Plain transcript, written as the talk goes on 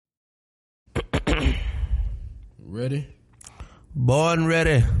Ready? Born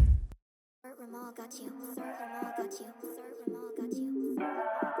ready. Ramal got you. Sir Ramal got you. Sir Ramal got you. Sir Ramal got you.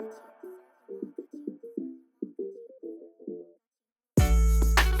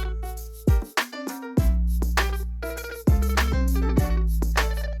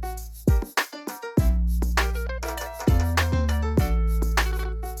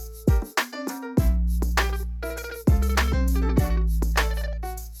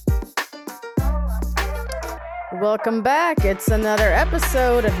 Welcome back. It's another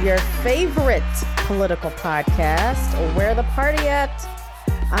episode of your favorite political podcast, Where the Party At.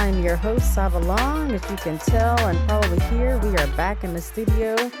 I'm your host, Sava Long. As you can tell and probably hear, we are back in the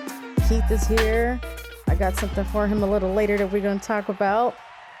studio. Keith is here. I got something for him a little later that we're going to talk about.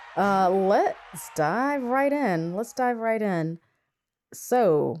 Let's dive right in.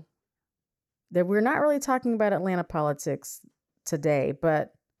 So, we're not really talking about Atlanta politics today,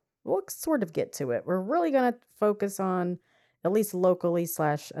 but we'll sort of get to it. We're really going to focus on, at least locally /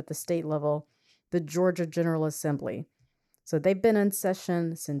 at the state level, the Georgia General Assembly. So they've been in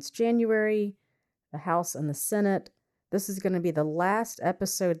session since January, the House and the Senate. This is going to be the last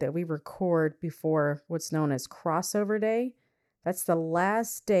episode that we record before what's known as crossover day. That's the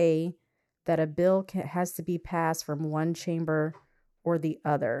last day that a bill has to be passed from one chamber or the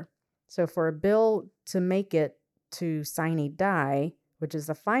other. So for a bill to make it to sine die, which is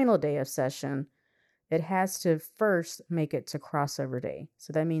the final day of session, it has to first make it to crossover day.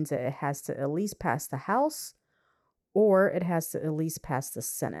 So that means that it has to at least pass the House or it has to at least pass the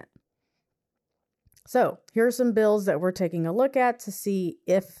Senate. So here are some bills that we're taking a look at to see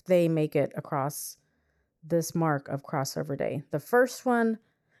if they make it across this mark of crossover day. The first one,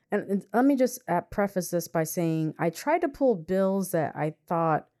 and let me just preface this by saying I tried to pull bills that I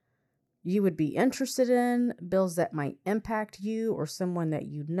thought you would be interested in, bills that might impact you or someone that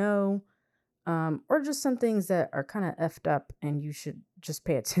you know, or just some things that are kind of effed up and you should just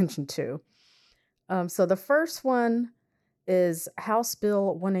pay attention to. So the first one is House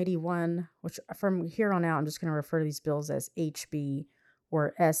Bill 181, which from here on out, I'm just going to refer to these bills as HB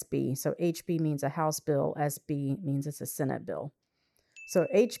or SB. So HB means a House bill, SB means it's a Senate bill. So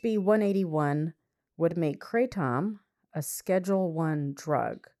HB 181 would make kratom a Schedule I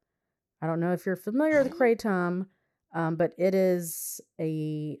drug. I don't know if you're familiar with kratom, but it is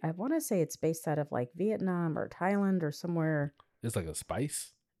I want to say it's based out of like Vietnam or Thailand or somewhere. It's like a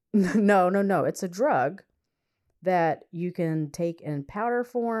spice? No. It's a drug that you can take in powder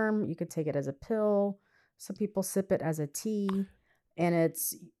form. You could take it as a pill. Some people sip it as a tea. And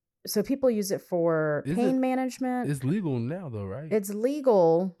so people use it for pain management. It's legal now though, right? It's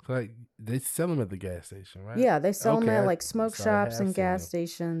legal. Like they sell them at the gas station, right? Yeah, they sell them at like smoke shops and gas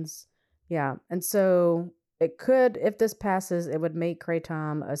stations. Yeah. And so it could, if this passes, it would make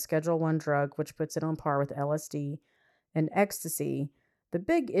kratom a Schedule I drug, which puts it on par with LSD and ecstasy. The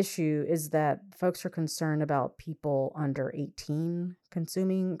big issue is that folks are concerned about people under 18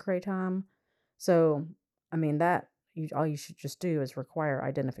 consuming kratom. So, I mean, all you should just do is require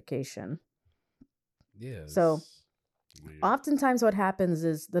identification. Yeah. So oftentimes what happens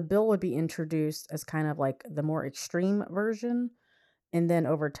is the bill would be introduced as kind of like the more extreme version. And then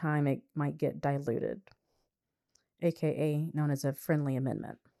over time, it might get diluted, aka known as a friendly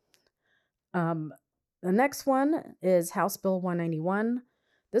amendment. The next one is House Bill 191.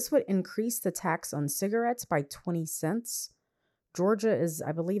 This would increase the tax on cigarettes by 20 cents. Georgia is,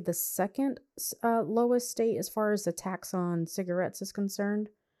 I believe, the second lowest state as far as the tax on cigarettes is concerned.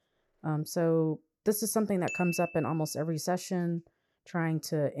 So this is something that comes up in almost every session, trying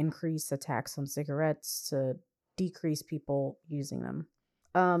to increase the tax on cigarettes to decrease people using them.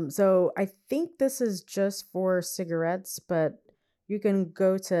 So I think this is just for cigarettes, but you can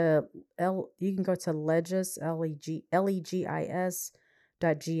go to legis, legis.ga.gov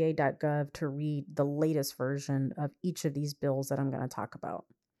to read the latest version of each of these bills that I'm going to talk about.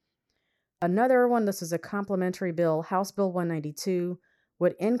 Another one, this is a complementary bill, House Bill 192,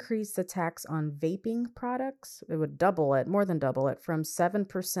 would increase the tax on vaping products. It would more than double it, from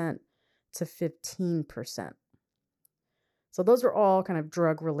 7% to 15%. So those are all kind of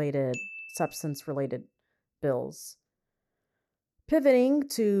drug-related, substance-related bills. Pivoting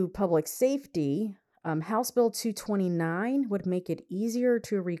to public safety, House Bill 229 would make it easier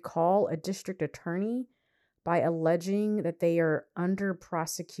to recall a district attorney by alleging that they are under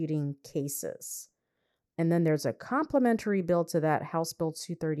prosecuting cases. And then there's a complementary bill to that, House Bill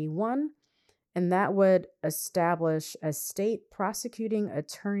 231, and that would establish a state prosecuting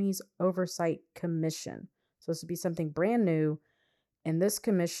attorneys oversight commission. So this would be something brand new, and this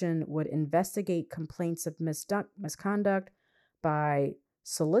commission would investigate complaints of misconduct by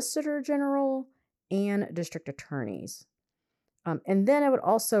Solicitor General and district attorneys. And then I would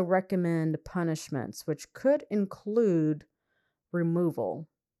also recommend punishments, which could include removal.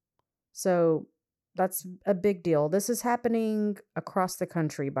 So that's a big deal. This is happening across the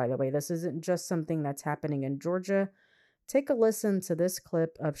country, by the way. This isn't just something that's happening in Georgia. Take a listen to this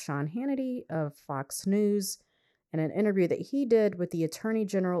clip of Sean Hannity of Fox News in an interview that he did with the Attorney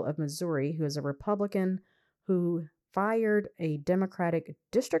General of Missouri, who is a Republican who fired a Democratic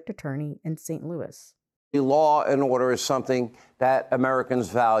district attorney in St. Louis. Law and order is something that Americans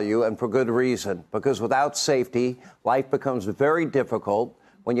value, and for good reason, because without safety, life becomes very difficult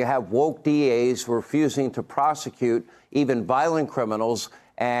when you have woke DAs refusing to prosecute even violent criminals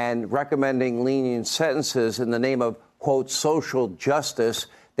and recommending lenient sentences in the name of, quote, social justice.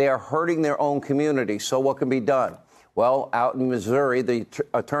 They are hurting their own community. So what can be done? Well, out in Missouri, the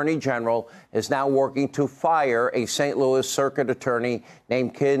Attorney General is now working to fire a St. Louis circuit attorney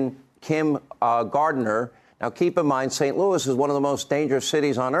named Kim Gardner. Now, keep in mind, St. Louis is one of the most dangerous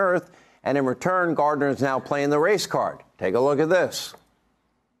cities on earth, and in return, Gardner is now playing the race card. Take a look at this.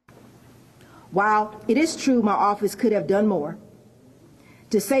 While it is true my office could have done more,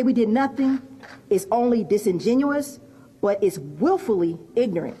 to say we did nothing is only disingenuous, but is willfully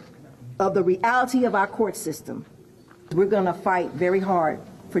ignorant of the reality of our court system. We're going to fight very hard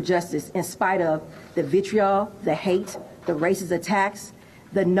for justice in spite of the vitriol, the hate, the racist attacks,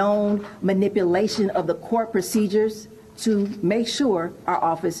 the known manipulation of the court procedures to make sure our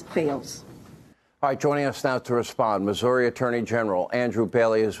office fails. All right, joining us now to respond, Missouri Attorney General Andrew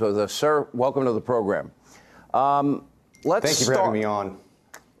Bailey is with us. Sir, welcome to the program. Thank you for having me on.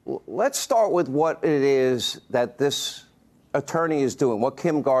 Let's start with what it is that this attorney is doing, what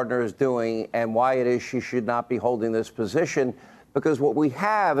Kim Gardner is doing, and why it is she should not be holding this position, because what we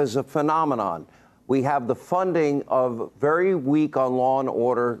have is a phenomenon. We have the funding of very weak on law and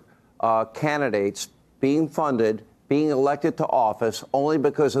order candidates being funded, being elected to office only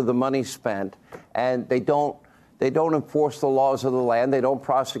because of the money spent, and they don't enforce the laws of the land, they don't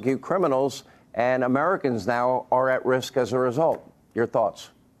prosecute criminals, and Americans now are at risk as a result. Your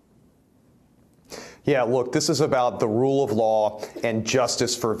thoughts? Yeah, look, this is about the rule of law and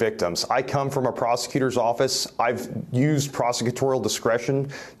justice for victims. I come from a prosecutor's office. I've used prosecutorial discretion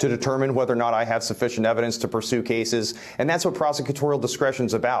to determine whether or not I have sufficient evidence to pursue cases, and that's what prosecutorial discretion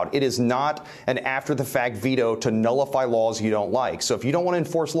is about. It is not an after-the-fact veto to nullify laws you don't like. So if you don't want to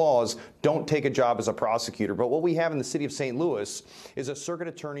enforce laws, don't take a job as a prosecutor. But what we have in the city of St. Louis is a circuit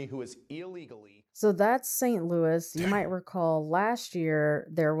attorney who is illegally... So that's St. Louis. You might recall last year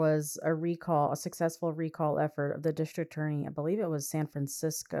there was a successful recall effort of the district attorney. I believe it was San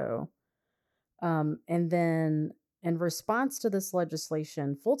Francisco. And then in response to this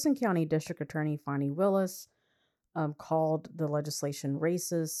legislation, Fulton County District Attorney Fani Willis called the legislation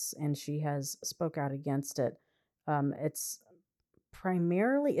racist, and she has spoke out against it. It's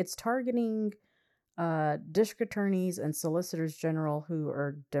targeting district attorneys and solicitors general who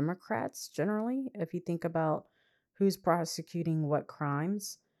are Democrats generally, if you think about who's prosecuting what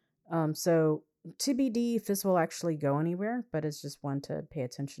crimes. So TBD if this will actually go anywhere, but it's just one to pay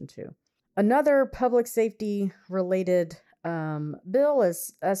attention to. Another public safety related bill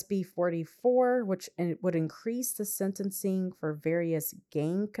is SB 44, which would increase the sentencing for various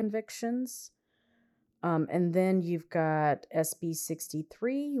gang convictions. And then you've got SB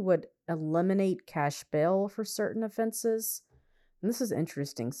 63 would eliminate cash bail for certain offenses. And this is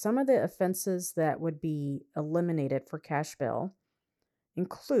interesting. Some of the offenses that would be eliminated for cash bail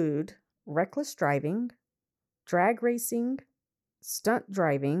include reckless driving, drag racing, stunt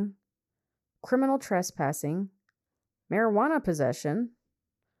driving, criminal trespassing, marijuana possession,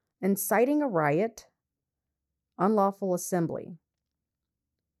 inciting a riot, unlawful assembly.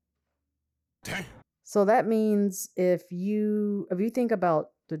 Damn. So that means if you think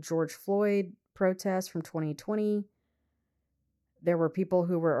about the George Floyd protests from 2020, there were people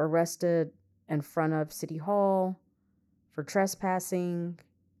who were arrested in front of City Hall for trespassing,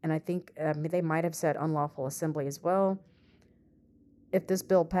 and I think they might have said unlawful assembly as well. If this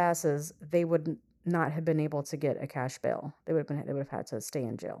bill passes, they would not have been able to get a cash bail. They would have had to stay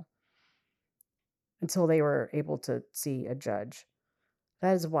in jail until they were able to see a judge.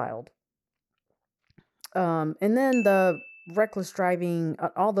 That is wild. And then the reckless driving,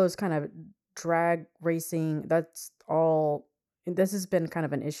 all those kind of drag racing, this has been kind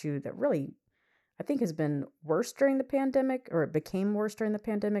of an issue that really, I think, has been worse during the pandemic, or it became worse during the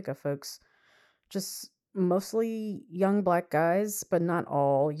pandemic, of folks, just mostly young black guys, but not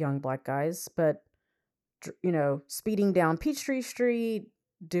all young black guys, but, speeding down Peachtree Street,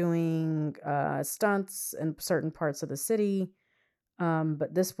 doing stunts in certain parts of the city.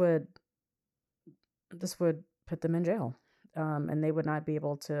 But this would this would put them in jail, and they would not be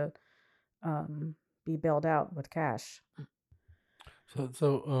able to be bailed out with cash.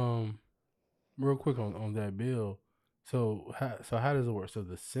 So real quick on that bill. So how does it work? So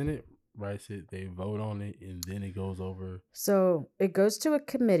the Senate writes it, they vote on it, and then it goes over. So it goes to a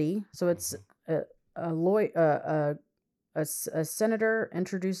committee. So it's a senator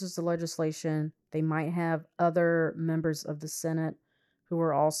introduces the legislation. They might have other members of the Senate who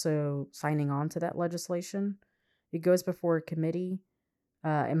are also signing on to that legislation. It goes before a committee.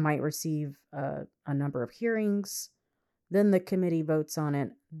 It might receive a number of hearings. Then the committee votes on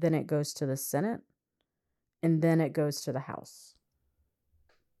it. Then it goes to the Senate. And then it goes to the House.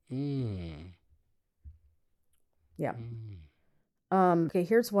 Yeah. Okay,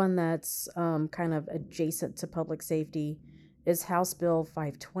 here's one that's kind of adjacent to public safety is House Bill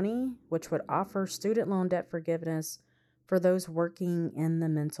 520, which would offer student loan debt forgiveness for those working in the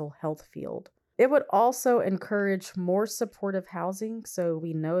mental health field. It would also encourage more supportive housing. So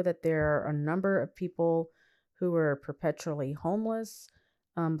we know that there are a number of people who are perpetually homeless,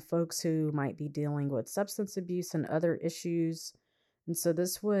 folks who might be dealing with substance abuse and other issues. And so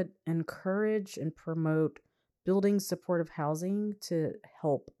this would encourage and promote building supportive housing to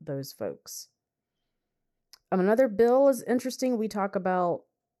help those folks. Another bill is interesting. We talk about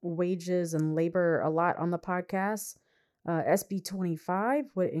wages and labor a lot on the podcast. SB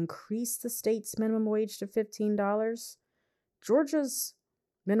 25 would increase the state's minimum wage to $15. Georgia's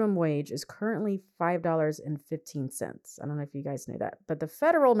minimum wage is currently $5.15. I don't know if you guys knew that, but the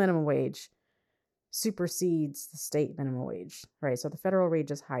federal minimum wage supersedes the state minimum wage, right? So the federal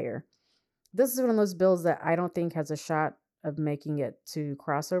wage is higher. This is one of those bills that I don't think has a shot of making it to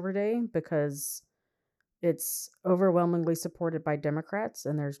crossover day because it's overwhelmingly supported by Democrats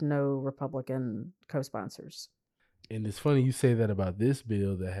and there's no Republican co-sponsors. And it's funny you say that about this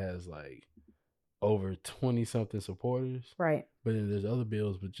bill that has like over 20 something supporters. Right. But then there's other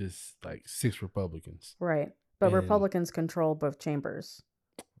bills with just like 6 Republicans. Right. But And- Republicans control both chambers.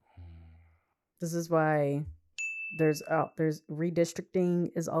 This is why there's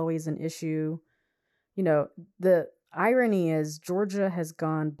redistricting is always an issue. You know, the irony is Georgia has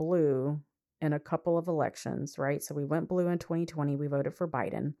gone blue in a couple of elections, right? So we went blue in 2020. We voted for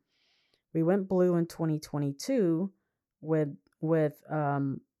Biden. We went blue in 2022 with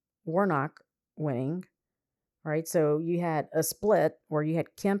Warnock winning, right? So you had a split where you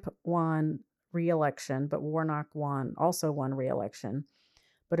had Kemp won re-election, but Warnock also won re-election.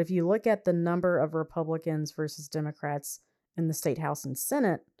 But if you look at the number of Republicans versus Democrats in the state House and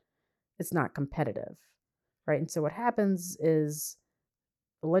Senate, it's not competitive, right? And so what happens is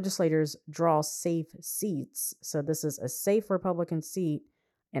the legislators draw safe seats. So this is a safe Republican seat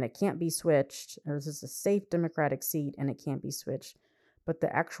and it can't be switched. Or this is a safe Democratic seat and it can't be switched. But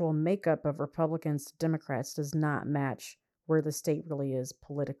the actual makeup of Republicans to Democrats does not match where the state really is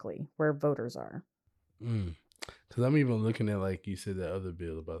politically, where voters are. Because I'm even looking at, like you said, that other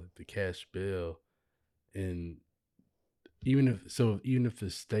bill about the cash bill. And even if the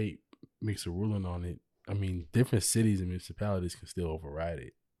state makes a ruling on it, I mean, different cities and municipalities can still override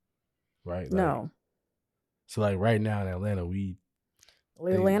it, right? Like, No. So, like right now in Atlanta,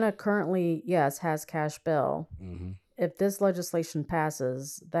 Atlanta currently, yes, has cash bill. Mm-hmm. If this legislation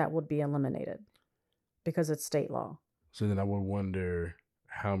passes, that would be eliminated because it's state law. So then I would wonder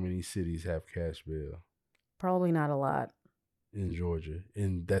how many cities have cash bill Probably not a lot. in Georgia.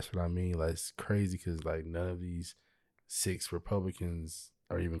 And that's what I mean. Like, it's crazy because, like, none of these 6 Republicans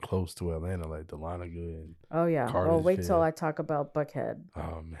are even close to Atlanta, like Dahlonega and Oh, yeah. Well, wait till Cartersville. I talk about Buckhead.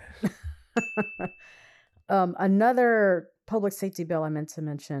 Oh, man. Another public safety bill I meant to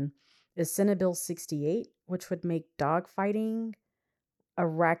mention is Senate Bill 68, which would make dogfighting a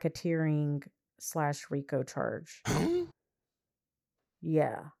racketeering/RICO charge.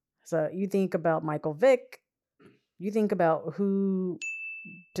 Yeah. So you think about Michael Vick, you think about who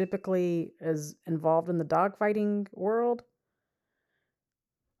typically is involved in the dogfighting world.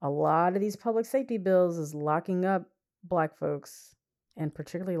 A lot of these public safety bills is locking up Black folks and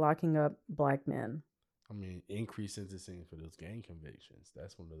particularly locking up Black men. I mean, increased sentencing for those gang convictions.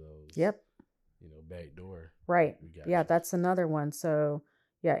 That's one of those. Yep. Backdoor. Right. We got Yeah, you. that's another one. So,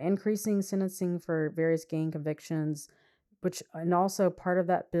 yeah, increasing sentencing for various gang convictions, and also part of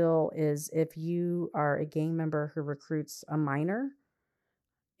that bill is if you are a gang member who recruits a minor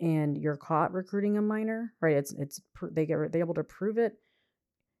and you're caught recruiting a minor, right? They're able to prove it.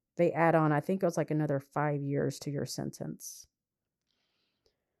 They add on, I think it was like another 5 years to your sentence.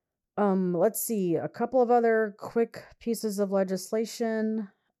 Let's see, a couple of other quick pieces of legislation.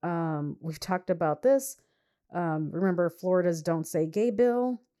 We've talked about this. Remember Florida's Don't Say Gay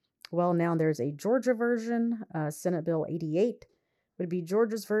bill. Well, now there's a Georgia version. Senate Bill 88 would be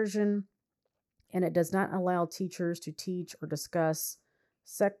Georgia's version, and it does not allow teachers to teach or discuss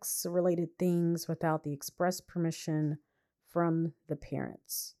sex-related things without the express permission from the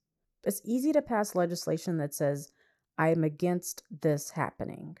parents. It's easy to pass legislation that says, I'm against this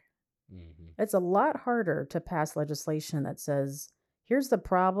happening. It's a lot harder to pass legislation that says, here's the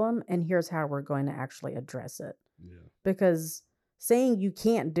problem and here's how we're going to actually address it. Yeah. Because saying you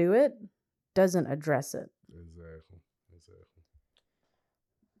can't do it doesn't address it. Exactly.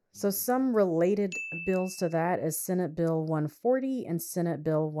 So some related bills to that is Senate Bill 140 and Senate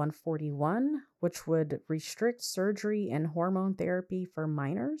Bill 141, which would restrict surgery and hormone therapy for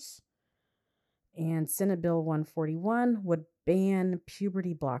minors. And Senate Bill 141 would ban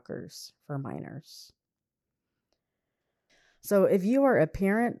puberty blockers for minors. So if you are a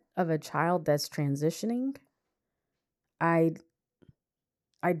parent of a child that's transitioning, I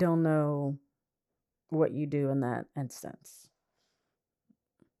don't know what you do in that instance.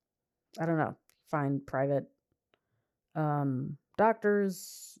 I don't know. Find private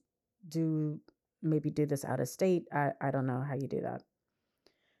doctors, maybe do this out of state. I don't know how you do that.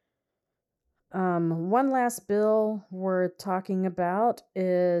 One last bill we're talking about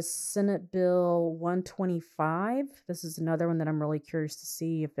is Senate Bill 125. This is another one that I'm really curious to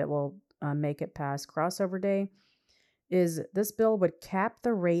see if it will make it past crossover day. This bill would cap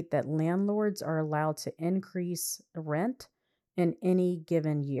the rate that landlords are allowed to increase rent in any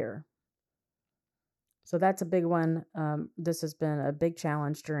given year. So that's a big one. This has been a big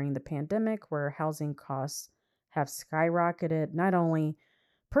challenge during the pandemic where housing costs have skyrocketed, not only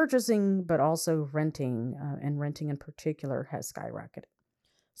purchasing, but also renting, and renting in particular has skyrocketed.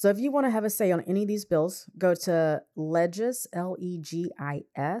 So if you want to have a say on any of these bills, go to legis, legis.ga.gov.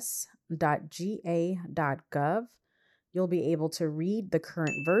 You'll be able to read the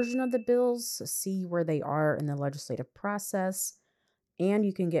current version of the bills, see where they are in the legislative process, and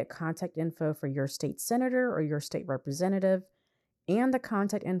you can get contact info for your state senator or your state representative, and the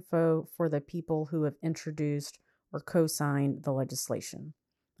contact info for the people who have introduced or co-signed the legislation.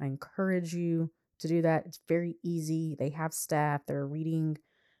 I encourage you to do that. It's very easy. They have staff. They're reading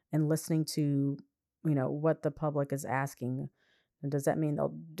and listening to, what the public is asking. And does that mean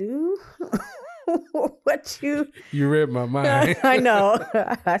they'll do what you read my mind? I know.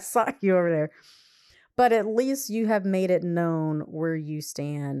 I saw you over there. But at least you have made it known where you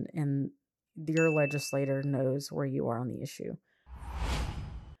stand and your legislator knows where you are on the issue.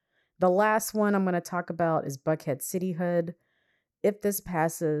 The last one I'm going to talk about is Buckhead cityhood. If this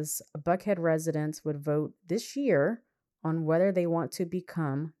passes, Buckhead residents would vote this year on whether they want to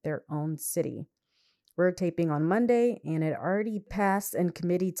become their own city. We're taping on Monday, and it already passed in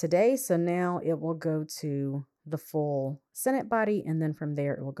committee today, so now it will go to the full Senate body, and then from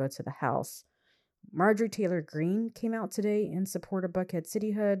there it will go to the House. Marjorie Taylor Greene came out today in support of Buckhead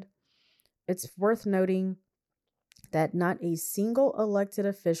cityhood. It's worth noting that not a single elected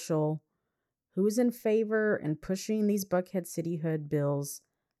official who's in favor and pushing these Buckhead cityhood bills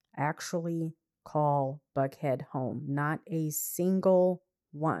actually call Buckhead home. Not a single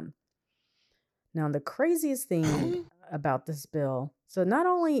one. Now, the craziest thing about this bill, so not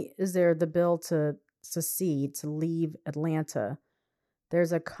only is there the bill to secede, to leave Atlanta,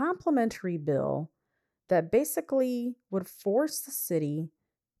 there's a complementary bill that basically would force the city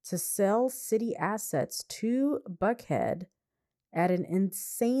to sell city assets to Buckhead at an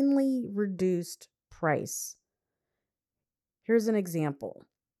insanely reduced price. Here's an example.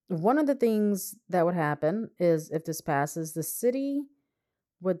 One of the things that would happen is if this passes, the city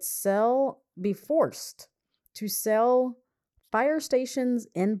would be forced to sell fire stations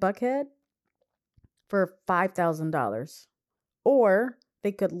in Buckhead for $5,000, or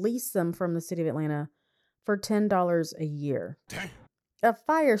they could lease them from the city of Atlanta for $10 a year. Damn. A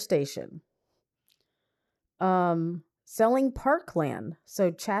fire station. Selling parkland.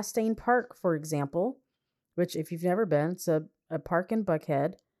 So Chastain Park, for example, which if you've never been, it's a park in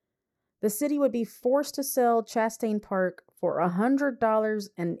Buckhead. The city would be forced to sell Chastain Park for $100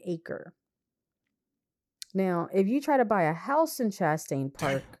 an acre. Now, if you try to buy a house in Chastain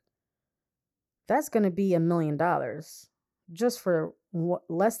Park, that's going to be $1 million just for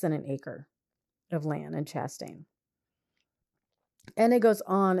less than an acre of land in Chastain. And it goes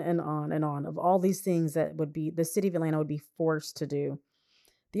on and on and on of all these things that would be the city of Atlanta would be forced to do.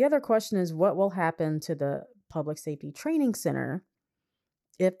 The other question is what will happen to the Public Safety Training Center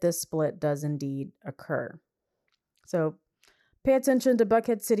if this split does indeed occur. So pay attention to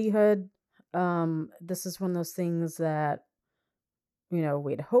Buckhead cityhood. This is one of those things that,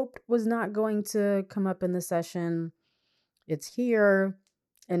 we'd hoped was not going to come up in the session. It's here.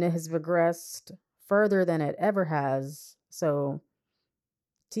 and it has regressed further than it ever has. So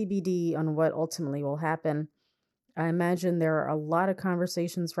TBD on what ultimately will happen. I imagine there are a lot of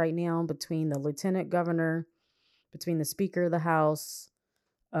conversations right now between the lieutenant governor, between the Speaker of the House,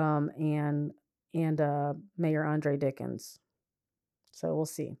 and Mayor Andre Dickens. So we'll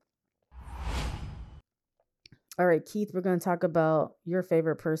see. All right, Keith, we're going to talk about your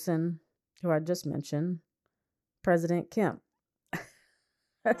favorite person, who I just mentioned, President Kemp.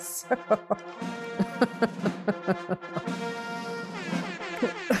 So,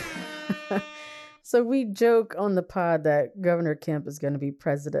 so we joke on the pod that Governor Kemp is going to be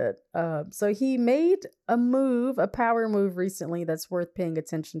president. So he made a power move recently that's worth paying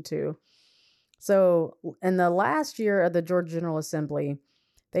attention to. So in the last year of the Georgia General Assembly,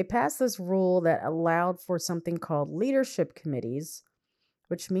 they passed this rule that allowed for something called leadership committees,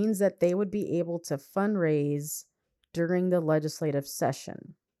 which means that they would be able to fundraise during the legislative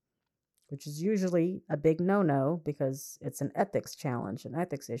session, which is usually a big no-no because it's an ethics challenge, an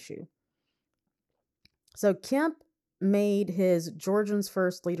ethics issue. So Kemp made his Georgians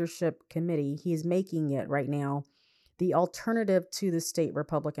First Leadership Committee, he's making it right now, the alternative to the state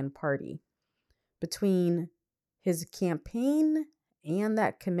Republican Party. Between his campaign and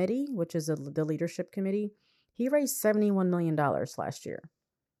that committee, which is the leadership committee, he raised $71 million last year.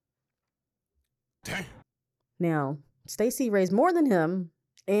 Damn. Now, Stacey raised more than him,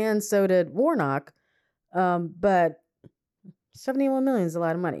 and so did Warnock, but $71 million is a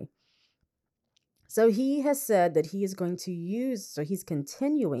lot of money. So he has said that he is going to he's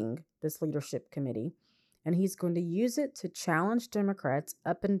continuing this leadership committee, and he's going to use it to challenge Democrats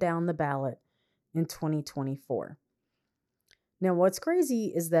up and down the ballot in 2024. Now, what's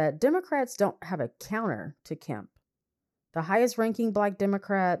crazy is that Democrats don't have a counter to Kemp. The highest ranking Black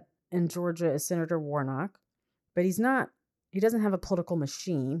Democrat in Georgia is Senator Warnock, but he doesn't have a political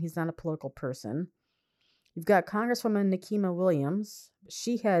machine. He's not a political person. You've got Congresswoman Nikema Williams.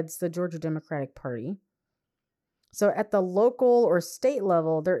 She heads the Georgia Democratic Party. So at the local or state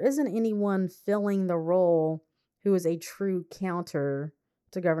level, there isn't anyone filling the role who is a true counter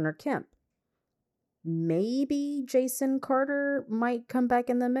to Governor Kemp. Maybe Jason Carter might come back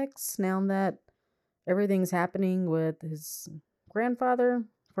in the mix now that everything's happening with his grandfather,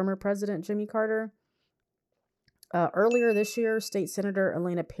 former President Jimmy Carter. Earlier this year, State Senator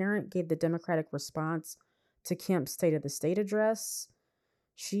Elena Parent gave the Democratic response to Kemp's State of the State address.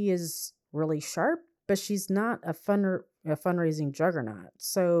 She is really sharp, but she's not a fundraising juggernaut.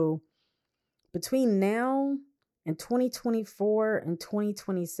 So between now and 2024 and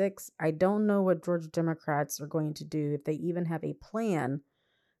 2026, I don't know what Georgia Democrats are going to do, if they even have a plan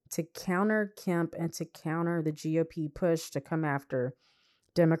to counter Kemp and to counter the GOP push to come after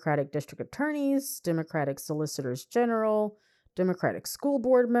Democratic district attorneys, Democratic solicitors general, Democratic school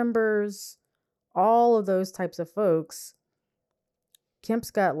board members, all of those types of folks. Kemp's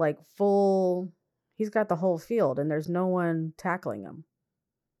got he's got the whole field, and there's no one tackling him.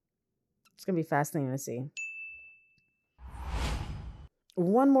 It's going to be fascinating to see.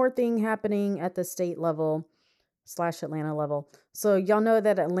 One more thing happening at the state level / Atlanta level. So y'all know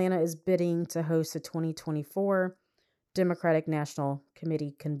that Atlanta is bidding to host the 2024 Democratic National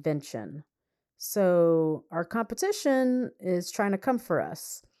Committee Convention. So our competition is trying to come for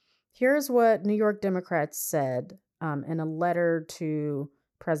us. Here's what New York Democrats said in a letter to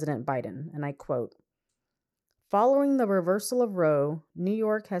President Biden, and I quote, "Following the reversal of Roe, New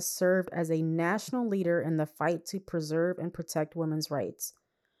York has served as a national leader in the fight to preserve and protect women's rights,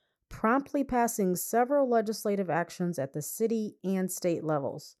 promptly passing several legislative actions at the city and state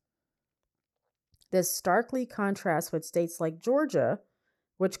levels. This starkly contrasts with states like Georgia,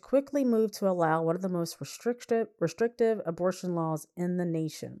 which quickly moved to allow one of the most restrictive abortion laws in the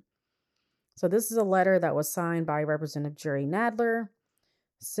nation." So this is a letter that was signed by Representative Jerry Nadler,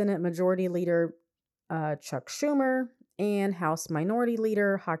 Senate Majority Leader Chuck Schumer, and House Minority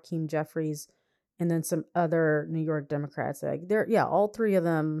Leader Hakeem Jeffries, and then some other New York Democrats. All three of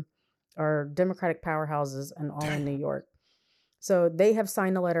them are Democratic powerhouses and all in New York. So they have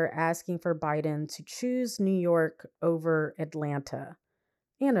signed a letter asking for Biden to choose New York over Atlanta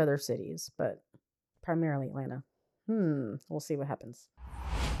and other cities, but primarily Atlanta. We'll see what happens.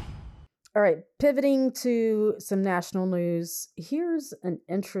 All right, pivoting to some national news. Here's an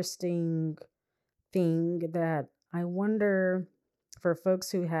interesting thing that I wonder, for folks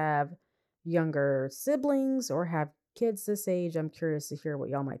who have younger siblings or have kids this age, I'm curious to hear what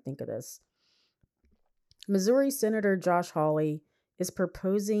y'all might think of this. Missouri Senator Josh Hawley is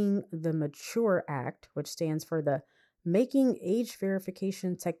proposing the MATURE Act, which stands for the Making Age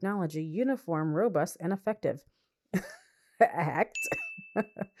Verification Technology Uniform, Robust, and Effective Act.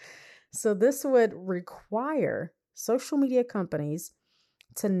 So this would require social media companies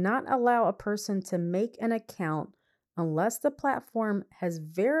to not allow a person to make an account unless the platform has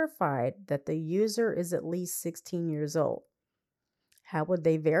verified that the user is at least 16 years old. How would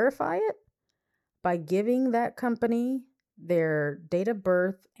they verify it? By giving that company their date of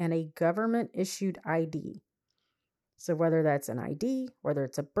birth and a government issued ID. So whether that's an ID, whether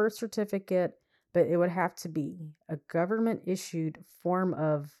it's a birth certificate, but it would have to be a government issued form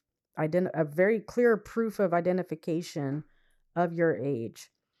of a very clear proof of identification of your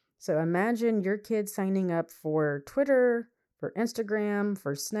age. So imagine your kid signing up for Twitter, for Instagram,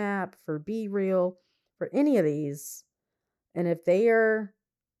 for Snap, for Be Real, for any of these. And if they are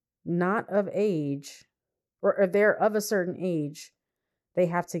not of age, or if they're of a certain age, they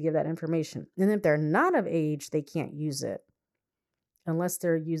have to give that information. And if they're not of age, they can't use it unless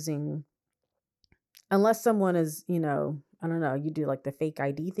someone is, I don't know, you do like the fake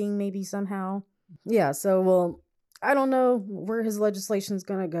ID thing maybe somehow. Yeah, so, well, I don't know where his legislation is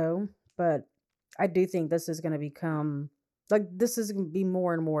going to go, but I do think this is going to become, this is going to be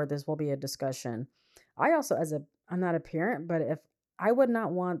more and more, this will be a discussion. I also, I'm not a parent, but if I would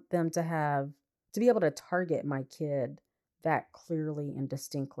not want them to be able to target my kid that clearly and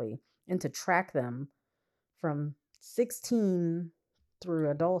distinctly and to track them from 16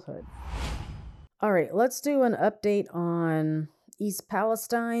 through adulthood. All right, let's do an update on East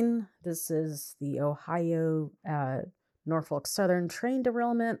Palestine. This is the Ohio Norfolk Southern train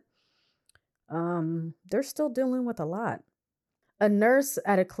derailment. They're still dealing with a lot. A nurse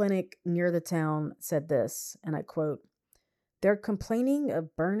at a clinic near the town said this, and I quote, "They're complaining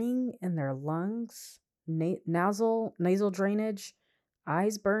of burning in their lungs, nasal drainage,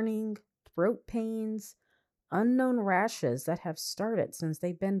 eyes burning, throat pains, unknown rashes that have started since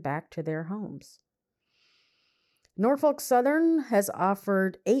they've been back to their homes." Norfolk Southern has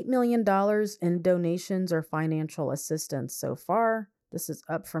offered $8 million in donations or financial assistance so far. This is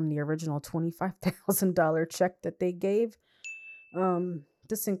up from the original $25,000 check that they gave.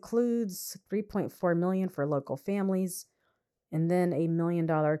 This includes $3.4 million for local families and then a $1 million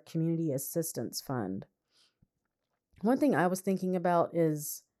community assistance fund. One thing I was thinking about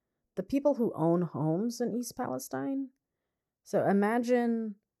is the people who own homes in East Palestine. So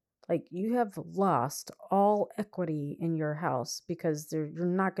imagine you have lost all equity in your house because you're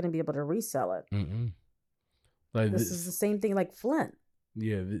not going to be able to resell it. Mm-mm. This is the same thing like Flint.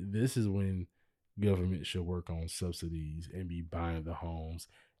 Yeah, this is when government should work on subsidies and be buying the homes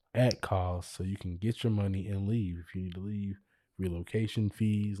at cost so you can get your money and leave if you need to leave. Relocation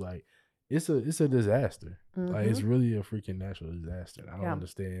fees, it's a disaster. Mm-hmm. It's really a freaking natural disaster. I don't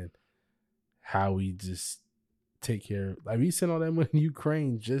understand how we just take care of, we send all that money to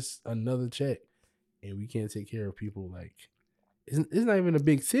Ukraine, just another check, and we can't take care of people. It's not even a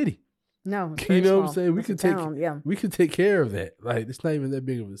big city. No, you know small. what I'm saying? We could take care of that. It's not even that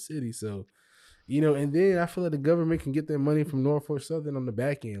big of a city. So, and then I feel like the government can get their money from Norfolk Southern on the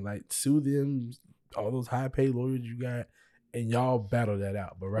back end, sue them, all those high paid lawyers you got, and y'all battle that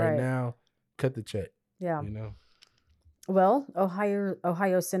out. But right now, cut the check. Yeah. Well,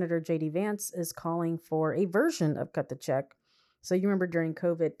 Ohio Senator J.D. Vance is calling for a version of cut the check. So you remember during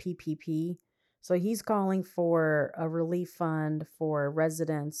COVID, PPP. So he's calling for a relief fund for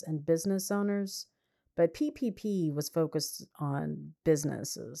residents and business owners. But PPP was focused on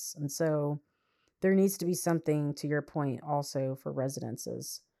businesses. And so there needs to be something, to your point, also for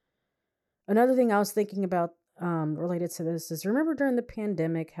residences. Another thing I was thinking about related to this is, remember during the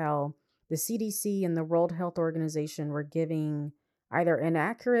pandemic how the CDC and the World Health Organization were giving either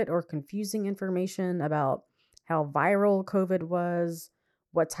inaccurate or confusing information about how viral COVID was,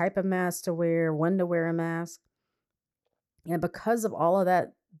 what type of mask to wear, when to wear a mask. And because of all of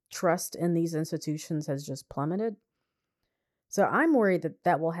that, trust in these institutions has just plummeted. So I'm worried that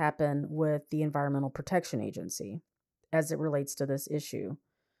that will happen with the Environmental Protection Agency as it relates to this issue.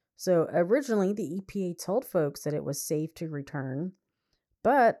 So originally, the EPA told folks that it was safe to return,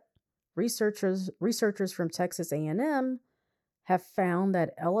 but researchers from Texas A&M have found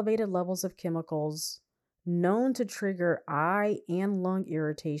that elevated levels of chemicals known to trigger eye and lung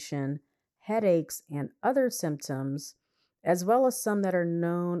irritation, headaches, and other symptoms, as well as some that are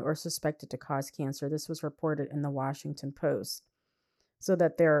known or suspected to cause cancer. This was reported in the Washington Post. So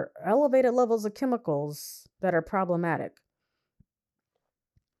that there are elevated levels of chemicals that are problematic.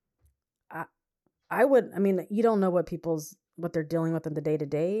 You don't know what they're dealing with in the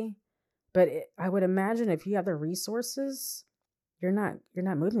day-to-day, but I would imagine if you have the resources, you're not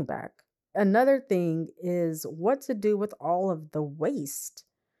moving back. Another thing is what to do with all of the waste,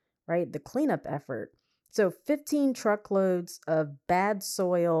 right? The cleanup effort. So 15 truckloads of bad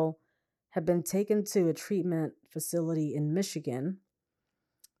soil have been taken to a treatment facility in Michigan.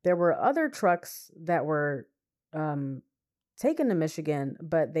 There were other trucks that were taken to Michigan,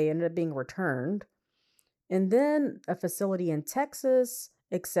 but they ended up being returned. And then a facility in Texas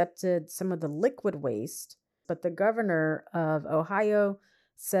accepted some of the liquid waste, but the governor of Ohio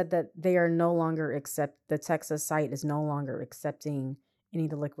said that they are no longer the Texas site is no longer accepting any of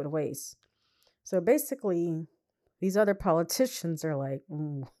the liquid waste. So basically, these other politicians are like,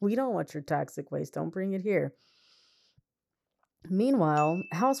 we don't want your toxic waste. Don't bring it here. Meanwhile,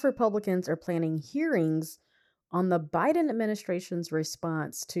 House Republicans are planning hearings on the Biden administration's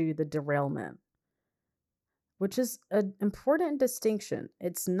response to the derailment, which is an important distinction.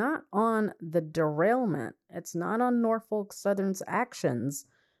 It's not on the derailment. It's not on Norfolk Southern's actions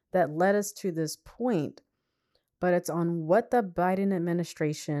that led us to this point, but it's on what the Biden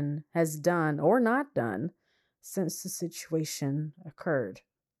administration has done or not done since the situation occurred.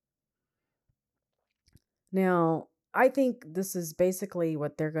 Now, I think this is basically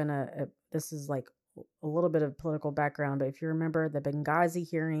what they're this is like a little bit of political background, but if you remember the Benghazi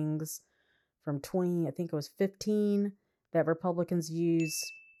hearings from 2015, that Republicans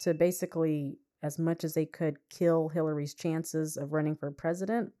used to basically, as much as they could, kill Hillary's chances of running for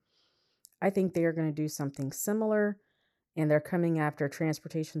president. I think they are going to do something similar, and they're coming after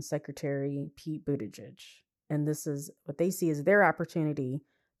Transportation Secretary Pete Buttigieg. And this is what they see as their opportunity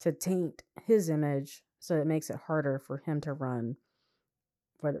to taint his image, so it makes it harder for him to run,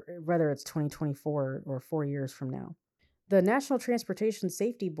 whether it's 2024 or 4 years from now. The National Transportation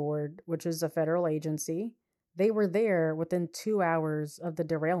Safety Board, which is a federal agency, they were there within 2 hours of the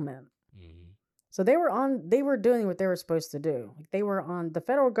derailment. Mm-hmm. So they were doing what they were supposed to do. Like the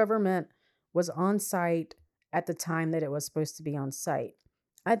federal government was on site at the time that it was supposed to be on site.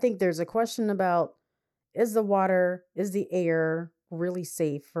 I think there's a question about, is the air really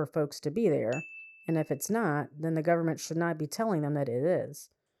safe for folks to be there? And if it's not, then the government should not be telling them that it is.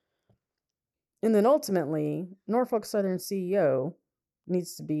 And then ultimately, Norfolk Southern CEO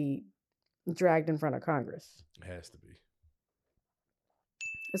needs to be dragged in front of Congress. It has to be.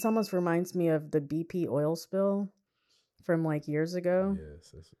 This almost reminds me of the BP oil spill from like years ago.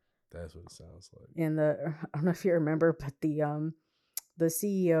 Yes, that's what it sounds like. And I don't know if you remember, but the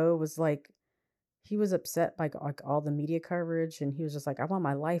CEO was like, he was upset by like all the media coverage, and he was just like, I want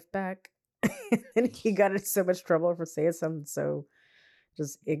my life back. And he got in so much trouble for saying something so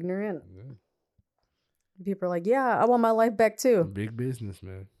just ignorant. Yeah. People are like, yeah, I want my life back too. Big business,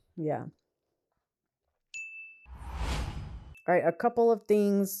 man. Yeah. All right, a couple of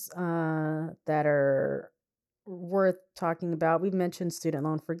things that are worth talking about. We've mentioned student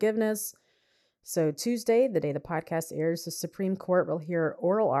loan forgiveness. So Tuesday, the day the podcast airs, the Supreme Court will hear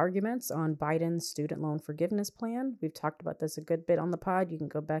oral arguments on Biden's student loan forgiveness plan. We've talked about this a good bit on the pod. You can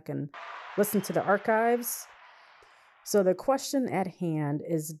go back and listen to the archives. So the question at hand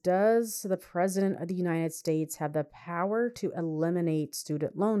is, does the President of the United States have the power to eliminate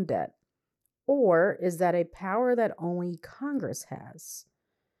student loan debt? Or is that a power that only Congress has?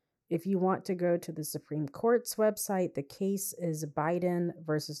 If you want to go to the Supreme Court's website, the case is Biden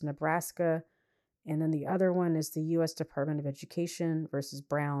versus Nebraska. And then the other one is the U.S. Department of Education versus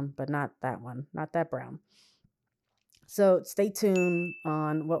Brown, but not that one, not that Brown. So stay tuned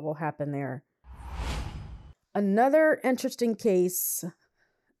on what will happen there. Another interesting case,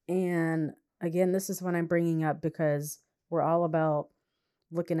 and again, this is what I'm bringing up because we're all about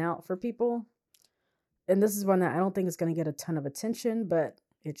looking out for people. And this is one that I don't think is going to get a ton of attention, but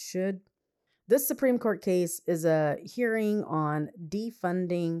it should. This Supreme Court case is a hearing on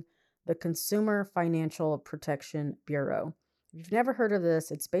defunding the Consumer Financial Protection Bureau. If you've never heard of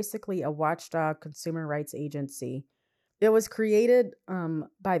this, it's basically a watchdog consumer rights agency. It was created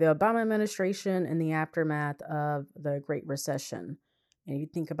by the Obama administration in the aftermath of the Great Recession. And you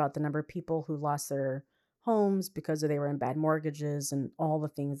think about the number of people who lost their homes because they were in bad mortgages and all the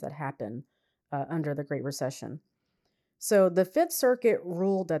things that happened under the Great Recession. So the Fifth Circuit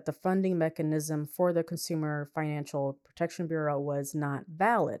ruled that the funding mechanism for the Consumer Financial Protection Bureau was not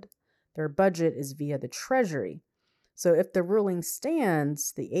valid. Their budget is via the Treasury. So if the ruling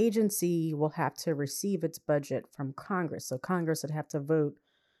stands, the agency will have to receive its budget from Congress. So Congress would have to vote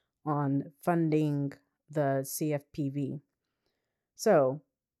on funding the CFPB. So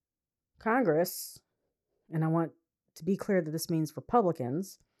Congress, and I want to be clear that this means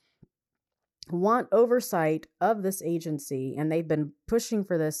Republicans, want oversight of this agency, and they've been pushing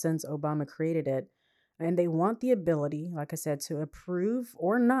for this since Obama created it. And they want the ability, like I said, to approve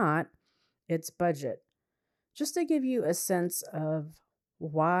or not its budget. Just to give you a sense of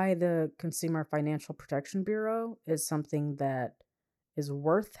why the Consumer Financial Protection Bureau is something that is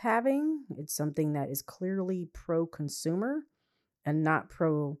worth having. It's something that is clearly pro-consumer and not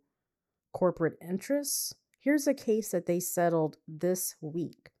pro-corporate interests. Here's a case that they settled this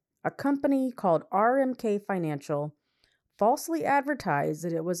week. A company called RMK Financial falsely advertised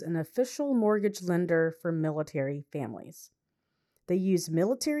that it was an official mortgage lender for military families. They used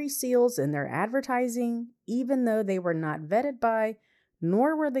military seals in their advertising, even though they were not vetted by,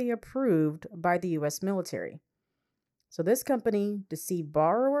 nor were they approved by the U.S. military. So this company deceived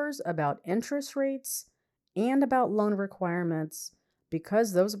borrowers about interest rates and about loan requirements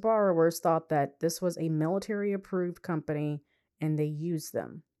because those borrowers thought that this was a military-approved company and they used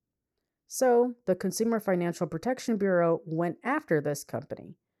them. So the Consumer Financial Protection Bureau went after this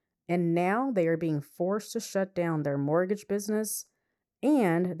company, and now they are being forced to shut down their mortgage business,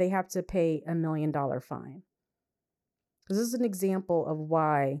 and they have to pay $1 million fine. This is an example of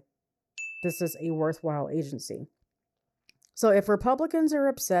why this is a worthwhile agency. So if Republicans are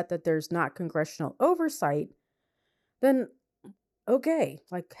upset that there's not congressional oversight, then okay,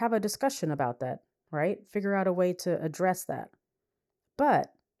 like have a discussion about that, right? Figure out a way to address that.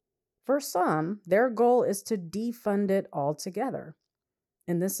 But for some, their goal is to defund it altogether.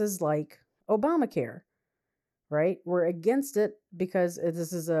 And this is like Obamacare, right? We're against it because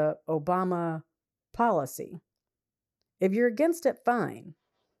this is a Obama policy. If you're against it, fine.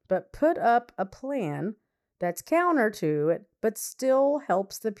 But put up a plan that's counter to it, but still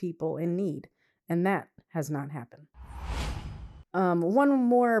helps the people in need. And that has not happened. One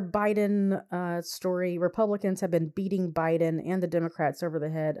more Biden story. Republicans have been beating Biden and the Democrats over the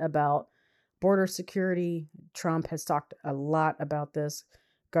head about border security. Trump has talked a lot about this.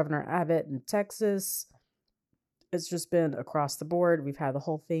 Governor Abbott in Texas. It's just been across the board. We've had the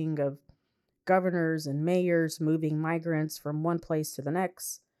whole thing of governors and mayors moving migrants from one place to the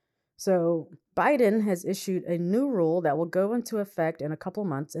next. So Biden has issued a new rule that will go into effect in a couple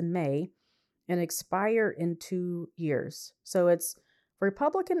months in May and expire in 2 years. So it's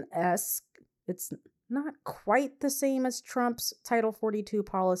Republican-esque. It's not quite the same as Trump's Title 42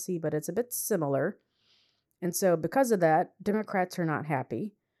 policy, but it's a bit similar. And so because of that, Democrats are not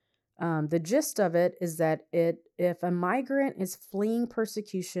happy. The gist of it is that if a migrant is fleeing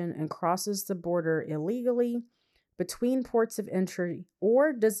persecution and crosses the border illegally between ports of entry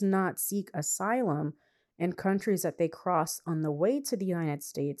or does not seek asylum in countries that they cross on the way to the United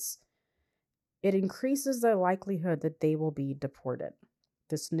States, it increases the likelihood that they will be deported,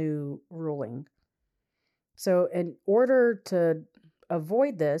 this new ruling. So in order to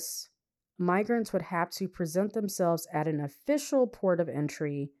avoid this, migrants would have to present themselves at an official port of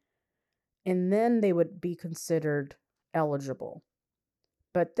entry, and then they would be considered eligible.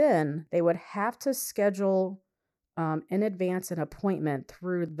 But then they would have to schedule in advance an appointment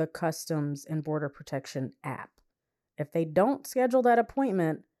through the Customs and Border Protection app. If they don't schedule that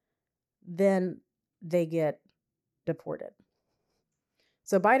appointment, then they get deported.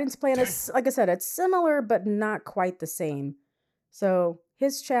 So Biden's plan is, like I said, it's similar, but not quite the same. So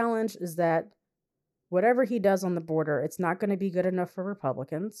his challenge is that whatever he does on the border, it's not going to be good enough for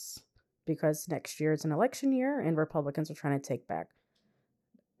Republicans because next year is an election year and Republicans are trying to take back,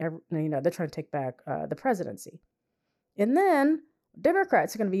 they're trying to take back the presidency. And then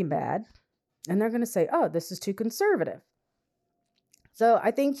Democrats are going to be mad and they're going to say, oh, this is too conservative. So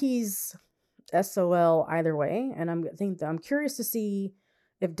I think he's SOL either way. And I'm curious to see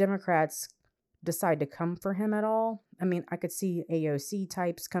if Democrats decide to come for him at all. I mean, I could see AOC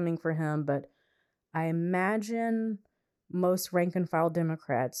types coming for him, but I imagine most rank and file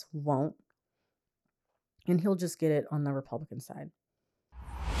Democrats won't. And he'll just get it on the Republican side.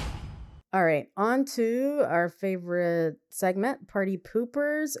 All right, on to our favorite segment, Party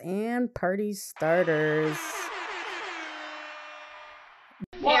Poopers and Party Starters.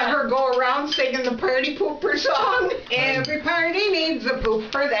 Ever go around singing the Party Pooper song? Every party needs a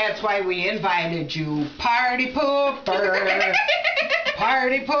pooper, that's why we invited you. Party Pooper,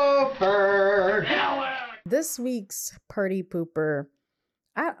 Party Pooper. This week's Party Pooper,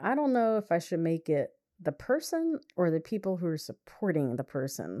 I don't know if I should make it the person or the people who are supporting the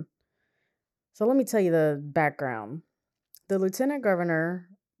person. So let me tell you the background. The Lieutenant Governor,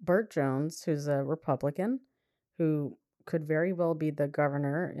 Burt Jones, who's a Republican, who could very well be the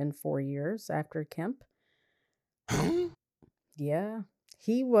governor in 4 years after Kemp. Yeah,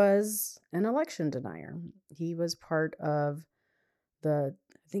 he was an election denier. He was part of I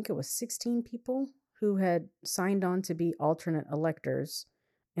think it was 16 people who had signed on to be alternate electors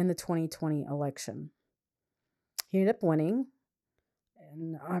in the 2020 election. He ended up winning.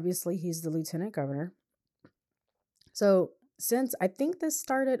 And obviously, he's the lieutenant governor. So since I think this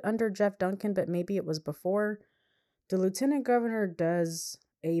started under Jeff Duncan, but maybe it was before, the lieutenant governor does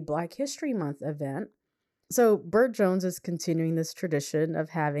a Black History Month event. So Burt Jones is continuing this tradition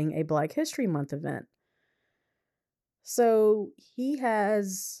of having a Black History Month event. So he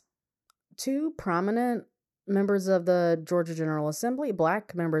has two prominent members of the Georgia General Assembly,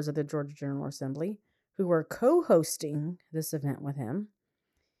 Black members of the Georgia General Assembly, who are co-hosting this event with him.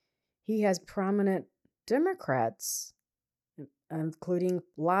 He has prominent Democrats, including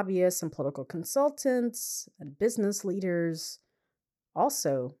lobbyists and political consultants and business leaders,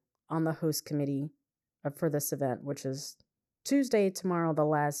 also on the host committee for this event, which is Tuesday, tomorrow, the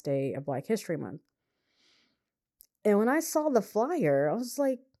last day of Black History Month. And when I saw the flyer, I was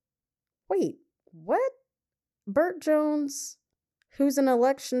like, wait, what? Burt Jones, who's an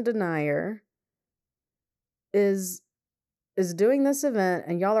election denier, is doing this event,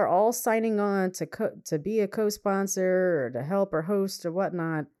 and y'all are all signing on to be a co-sponsor or to help or host or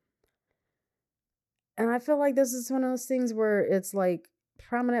whatnot. And I feel like this is one of those things where it's like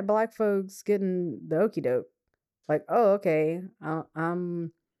prominent Black folks getting the okie doke. Like, oh, okay,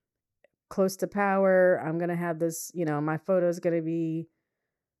 I'm close to power. I'm going to have this, my photo's going to be,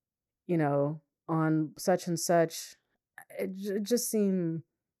 on such and such. It just seemed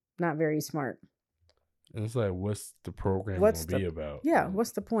not very smart. And it's like, what's the program going to be about? Yeah,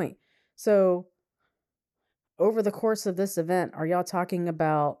 what's the point? So over the course of this event, are y'all talking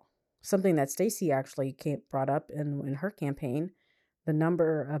about something that Stacey actually brought up in her campaign, the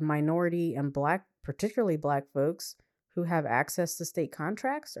number of minority and Black, particularly Black folks who have access to state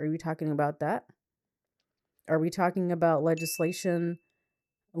contracts? Are we talking about that? Are we talking about legislation,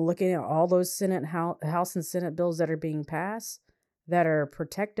 looking at all those House and Senate bills that are being passed that are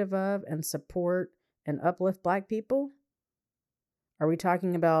protective of and support and uplift Black people? Are we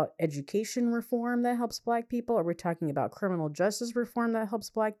talking about education reform that helps Black people? Are we talking about criminal justice reform that helps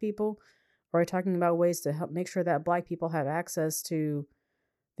Black people? Or are we talking about ways to help make sure that Black people have access to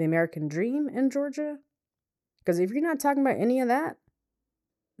the American dream in Georgia? Because if you're not talking about any of that,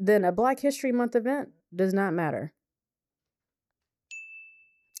 then a Black History Month event does not matter.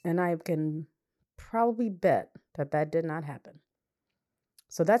 And I can probably bet that did not happen.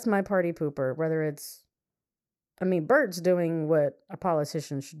 So that's my party pooper, whether it's, Burt's doing what a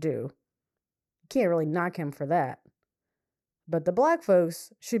politician should do. You can't really knock him for that. But the Black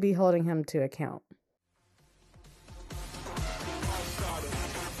folks should be holding him to account.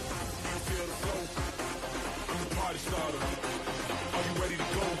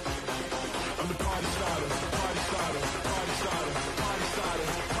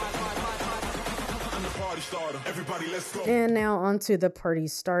 And now onto the party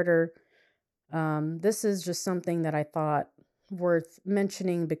starter. This is just something that I thought worth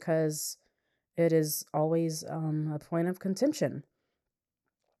mentioning because it is always a point of contention.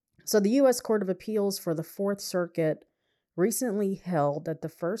 So the U.S. Court of Appeals for the Fourth Circuit recently held that the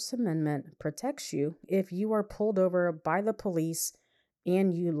First Amendment protects you if you are pulled over by the police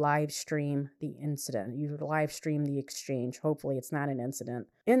and you live stream the incident. You live stream the exchange. Hopefully it's not an incident.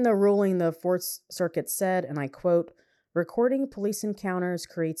 In the ruling, the Fourth Circuit said, and I quote, "Recording police encounters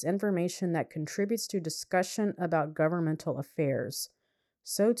creates information that contributes to discussion about governmental affairs.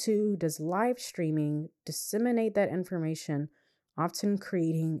 So too does live streaming disseminate that information, often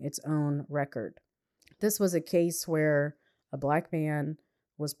creating its own record." This was a case where a Black man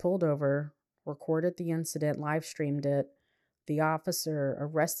was pulled over, recorded the incident, live streamed it. The officer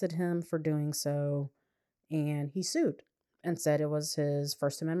arrested him for doing so, and he sued and said it was his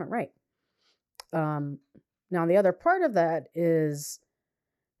First Amendment right. Now, the other part of that is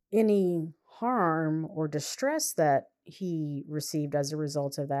any harm or distress that he received as a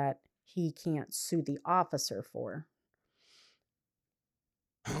result of that, he can't sue the officer for.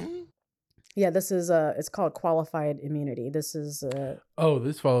 Yeah, this is it's called qualified immunity. This is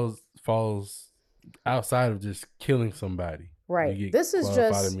this falls outside of just killing somebody. Right. You get this is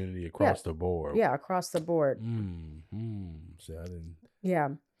qualified just immunity across the board. Yeah, across the board. See, I didn't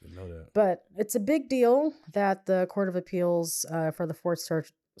know that. But it's a big deal that the Court of Appeals for the Fourth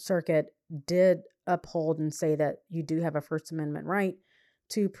Circuit did uphold and say that you do have a First Amendment right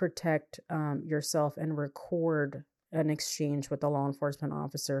to protect yourself and record an exchange with a law enforcement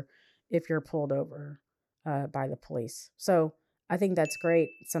officer if you're pulled over by the police. So I think that's great.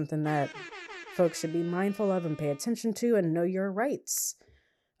 It's something that folks should be mindful of and pay attention to and know your rights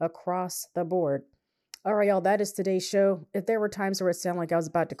across the board. All right, y'all, that is today's show. If there were times where it sounded like I was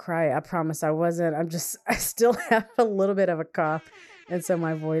about to cry, I promise I wasn't. I still have a little bit of a cough, and so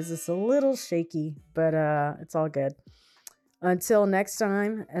my voice is a little shaky, but it's all good. Until next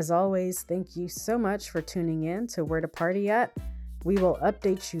time, as always, thank you so much for tuning in to Where to Party At. We will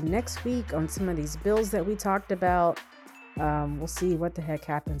update you next week on some of these bills that we talked about. We'll see what the heck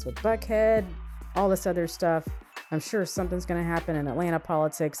happens with Buckhead, all this other stuff. I'm sure something's going to happen in Atlanta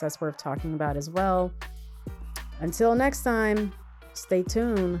politics that's worth talking about as well. Until next time, stay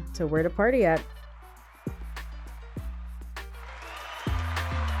tuned to Where to Party At.